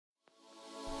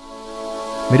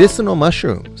Medicinal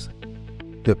mushrooms,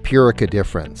 the PURICA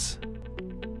difference.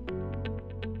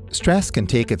 Stress can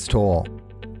take its toll.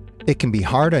 It can be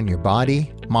hard on your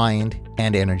body, mind,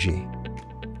 and energy.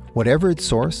 Whatever its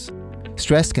source,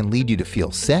 stress can lead you to feel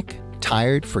sick,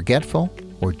 tired, forgetful,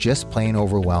 or just plain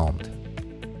overwhelmed.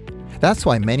 That's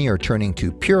why many are turning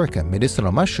to PURICA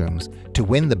medicinal mushrooms to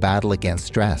win the battle against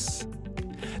stress.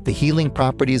 The healing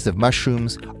properties of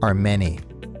mushrooms are many.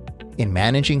 In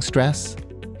managing stress,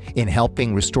 in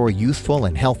helping restore youthful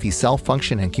and healthy cell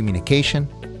function and communication,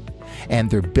 and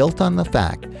they're built on the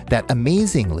fact that,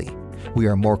 amazingly, we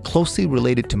are more closely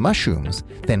related to mushrooms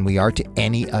than we are to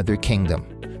any other kingdom.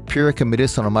 PURICA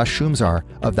medicinal mushrooms are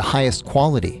of the highest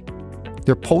quality.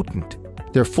 They're potent,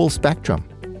 they're full spectrum,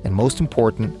 and most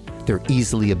important, they're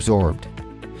easily absorbed.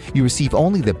 You receive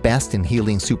only the best in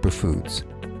healing superfoods.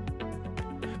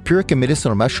 PURICA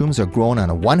medicinal mushrooms are grown on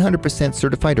a 100%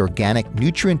 certified organic,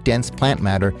 nutrient-dense plant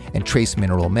matter and trace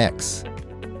mineral mix.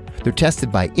 They're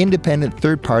tested by independent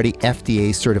third-party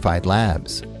FDA-certified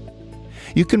labs.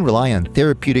 You can rely on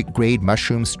therapeutic-grade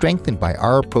mushrooms strengthened by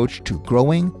our approach to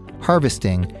growing,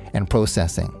 harvesting, and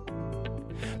processing.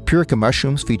 PURICA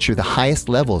mushrooms feature the highest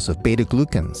levels of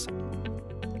beta-glucans.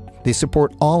 They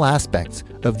support all aspects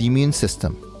of the immune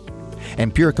system.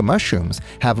 And PURICA mushrooms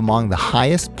have among the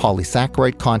highest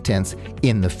polysaccharide contents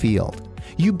in the field.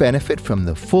 You benefit from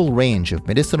the full range of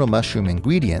medicinal mushroom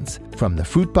ingredients, from the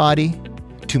fruit body,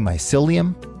 to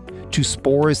mycelium, to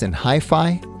spores and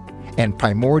hyphae, and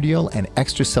primordial and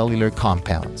extracellular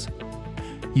compounds.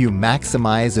 You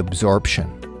maximize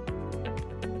absorption.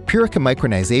 PURICA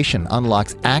micronization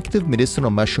unlocks active medicinal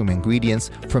mushroom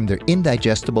ingredients from their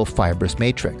indigestible fibrous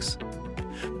matrix.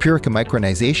 PURICA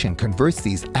micronization converts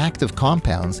these active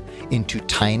compounds into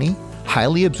tiny,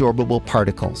 highly absorbable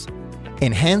particles,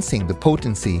 enhancing the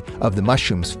potency of the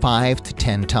mushrooms 5 to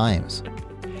 10 times.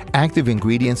 Active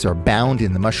ingredients are bound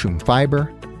in the mushroom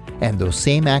fiber, and those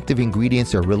same active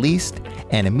ingredients are released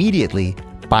and immediately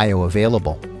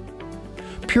bioavailable.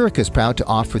 PURICA is proud to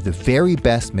offer the very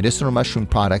best medicinal mushroom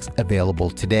products available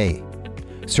today.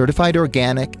 Certified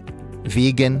organic,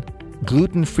 vegan,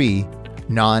 gluten-free,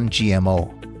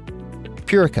 non-GMO.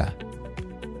 PURICA,